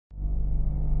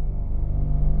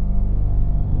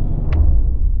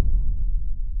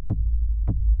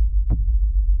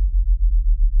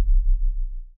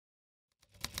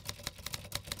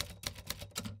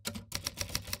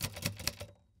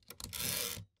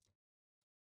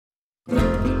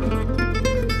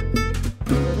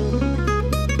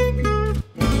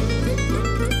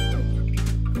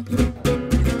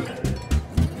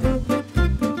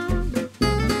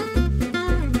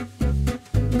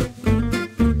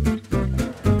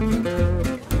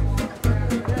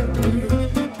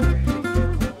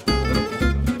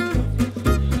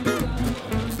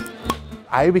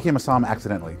I became a somm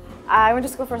accidentally. I went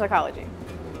to school for psychology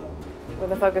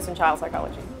with a focus in child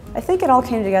psychology. I think it all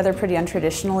came together pretty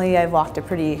untraditionally. I've walked a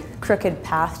pretty crooked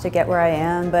path to get where I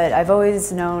am, but I've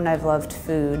always known I've loved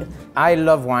food. I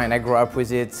love wine. I grew up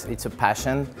with it. It's a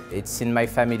passion. It's in my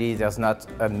family. There's not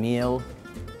a meal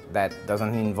that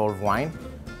doesn't involve wine.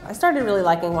 I started really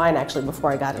liking wine actually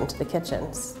before I got into the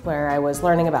kitchens, where I was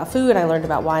learning about food, I learned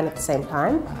about wine at the same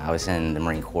time. I was in the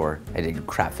Marine Corps. I did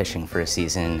crab fishing for a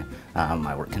season.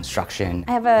 I worked construction.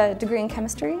 I have a degree in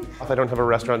chemistry. I don't have a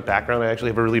restaurant background. I actually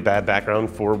have a really bad background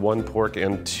for 1, pork,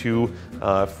 and 2,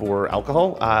 for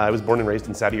alcohol. I was born and raised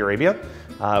in Saudi Arabia,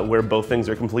 where both things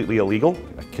are completely illegal.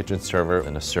 A kitchen server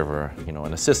and a server, you know,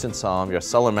 an assistant somm, you're a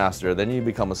cellar master, then you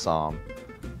become a somm.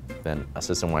 Then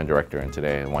assistant wine director, and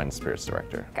today wine and spirits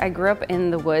director. I grew up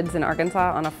in the woods in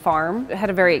Arkansas on a farm. I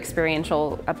had a very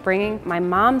experiential upbringing. My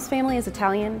mom's family is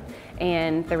Italian,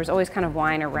 and there was always kind of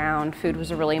wine around. Food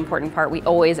was a really important part. We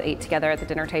always ate together at the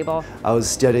dinner table. I was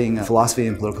studying philosophy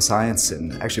and political science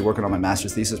and actually working on my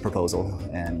master's thesis proposal,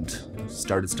 and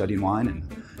started studying wine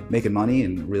and making money,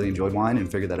 and really enjoyed wine,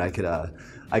 and figured that I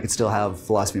could still have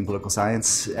philosophy and political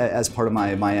science as part of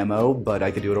my MO, but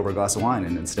I could do it over a glass of wine,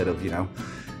 and instead of, you know,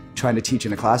 trying to teach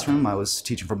in a classroom, I was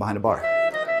teaching from behind a bar.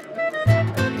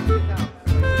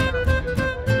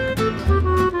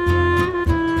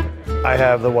 I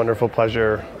have the wonderful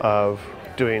pleasure of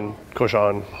doing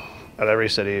Cochon at every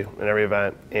city and every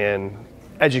event, and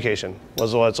education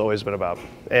was what it's always been about.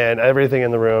 And everything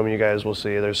in the room, you guys will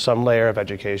see, there's some layer of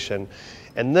education.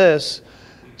 And this,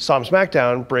 Somm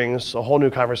Smackdown, brings a whole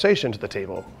new conversation to the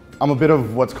table. I'm a bit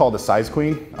of what's called a size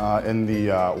queen in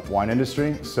the wine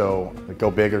industry, so go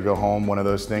big or go home, one of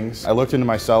those things. I looked into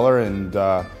my cellar, and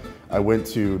I went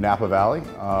to Napa Valley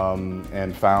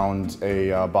and found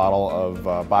a bottle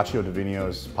of Baccio di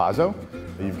Vino's Pazzo.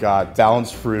 You've got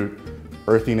balanced fruit,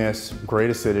 earthiness,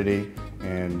 great acidity,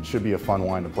 and should be a fun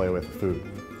wine to play with food.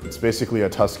 It's basically a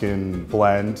Tuscan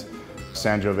blend.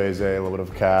 Sangiovese, a little bit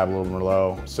of Cab, a little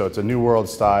Merlot. So it's a New World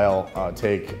style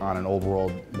take on an Old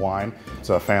World wine. It's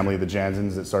a family, the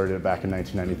Jansens, that started it back in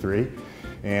 1993.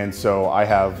 And so I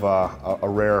have a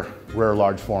rare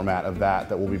large format of that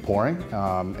we'll be pouring,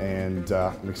 and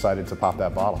I'm excited to pop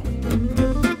that bottle.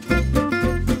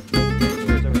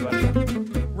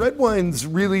 Red wines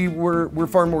really were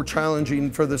far more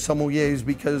challenging for the sommeliers,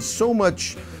 because so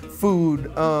much food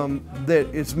that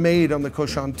is made on the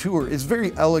Cochon Tour is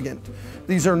very elegant.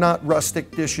 These are not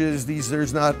rustic dishes.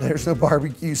 There's no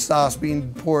barbecue sauce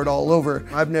being poured all over.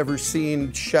 I've never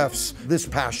seen chefs this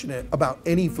passionate about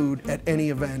any food at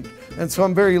any event. And so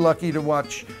I'm very lucky to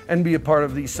watch and be a part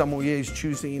of these sommeliers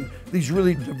choosing these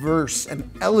really diverse and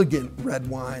elegant red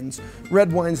wines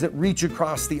that reach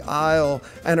across the aisle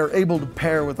and are able to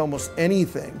pair with almost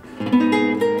anything.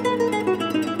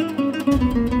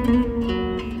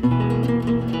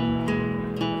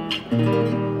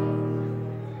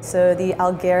 So the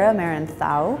Alguera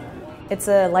Maranhão, it's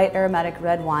a light aromatic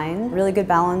red wine, really good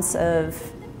balance of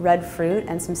red fruit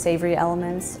and some savory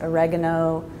elements,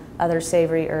 oregano, other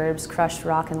savory herbs, crushed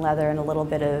rock and leather, and a little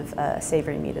bit of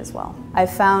savory meat as well.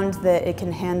 I've found that it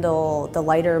can handle the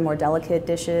lighter, more delicate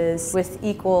dishes with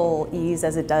equal ease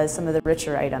as it does some of the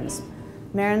richer items.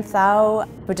 Maranhão,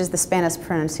 which is the Spanish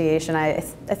pronunciation, I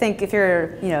think if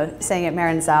you're saying it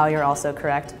Maranhão, you're also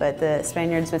correct, but the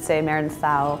Spaniards would say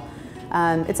Maranhão.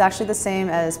 It's actually the same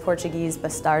as Portuguese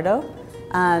bastardo,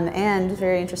 and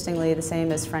very interestingly, the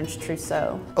same as French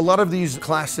trousseau. A lot of these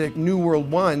classic New World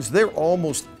wines, they're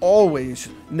almost always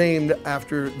named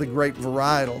after the grape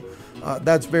varietal.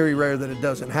 That's very rare that it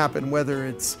doesn't happen, whether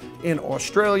it's in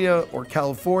Australia or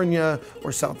California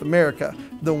or South America.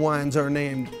 The wines are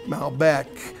named Malbec,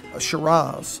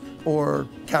 Shiraz, or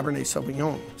Cabernet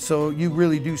Sauvignon. So you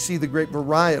really do see the grape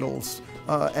varietals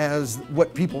as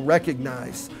what people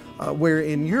recognize. Where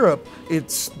in Europe,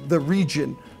 it's the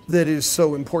region that is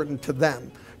so important to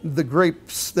them. The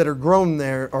grapes that are grown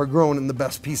there are grown in the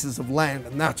best pieces of land,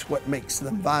 and that's what makes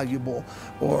them valuable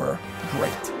or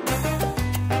great.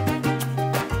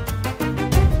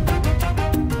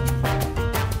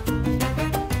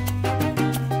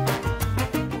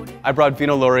 I brought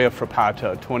Vino Laurea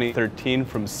Frappato 2013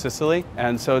 from Sicily,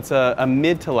 and so it's a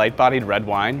mid to light-bodied red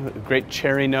wine with great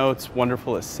cherry notes,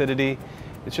 wonderful acidity.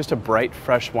 It's just a bright,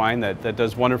 fresh wine that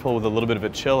does wonderful with a little bit of a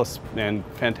chill, and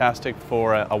fantastic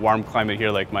for a warm climate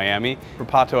here like Miami.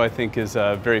 Frappato, I think, is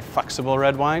a very flexible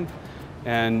red wine,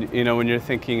 and when you're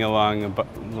thinking along the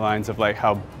lines of like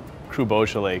how Cru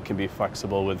Beaujolais can be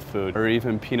flexible with food, or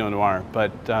even Pinot Noir,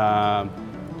 but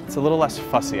it's a little less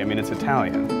fussy. I mean, it's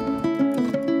Italian.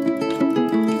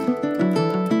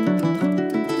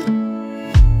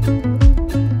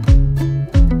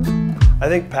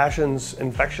 think passion's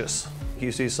infectious.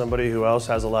 You see somebody who else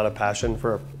has a lot of passion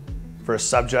for a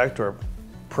subject or a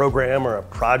program or a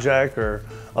project or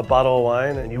a bottle of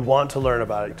wine, and you want to learn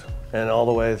about it. And all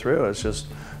the way through, it's just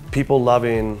people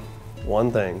loving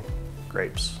one thing,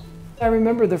 grapes. I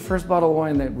remember the first bottle of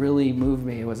wine that really moved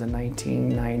me. It was a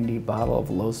 1990 bottle of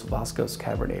Los Vascos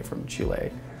Cabernet from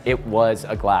Chile. It was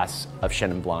a glass of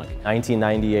Chenin Blanc.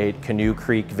 1998 Canoe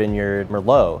Creek Vineyard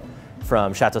Merlot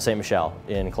from Chateau Ste. Michelle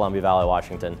in Columbia Valley,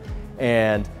 Washington.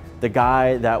 And the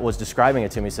guy that was describing it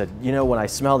to me said, you know, when I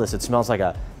smell this, it smells like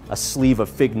a sleeve of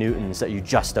Fig Newtons that you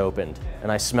just opened.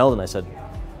 And I smelled it and I said,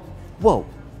 whoa.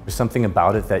 There's something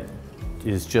about it that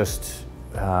is just,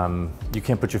 you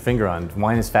can't put your finger on.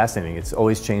 Wine is fascinating. It's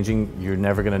always changing. You're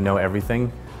never going to know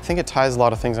everything. I think it ties a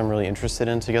lot of things I'm really interested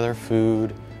in together: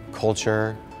 food,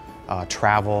 culture,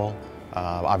 travel,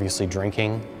 obviously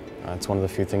drinking. It's one of the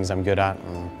few things I'm good at.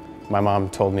 And my mom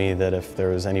told me that if there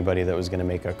was anybody that was going to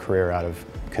make a career out of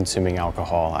consuming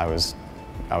alcohol, I was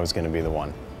going to be the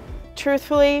one.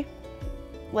 Truthfully,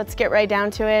 let's get right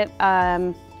down to it.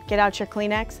 Get out your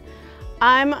Kleenex.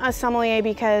 I'm a sommelier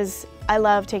because I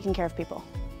love taking care of people.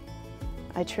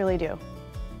 I truly do.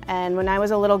 And when I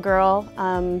was a little girl,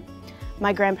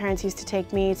 my grandparents used to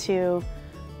take me to,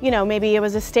 you know, maybe it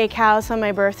was a steakhouse on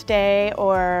my birthday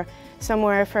or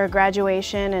somewhere for a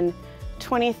graduation, and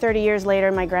 20, 30 years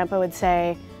later, my grandpa would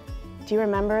say, do you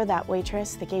remember that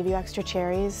waitress that gave you extra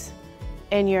cherries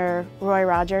in your Roy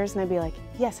Rogers? And I'd be like,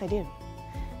 yes, I do.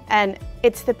 And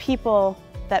it's the people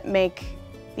that make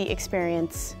the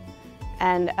experience,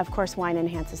 and of course wine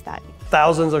enhances that.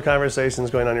 Thousands of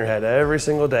conversations going on in your head every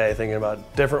single day, thinking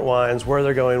about different wines, where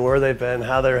they're going, where they've been,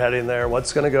 how they're heading there,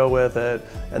 what's going to go with it,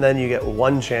 and then you get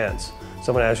one chance.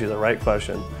 Someone asks you the right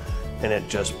question, and it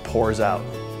just pours out.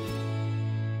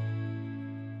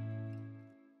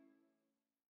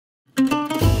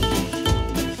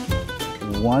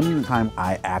 One time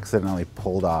I accidentally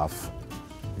pulled off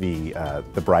the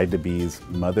bride-to-be's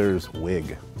mother's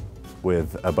wig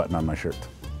with a button on my shirt.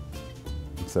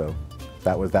 So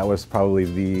that was probably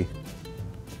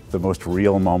the most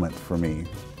real moment for me,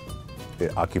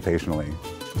 occupationally.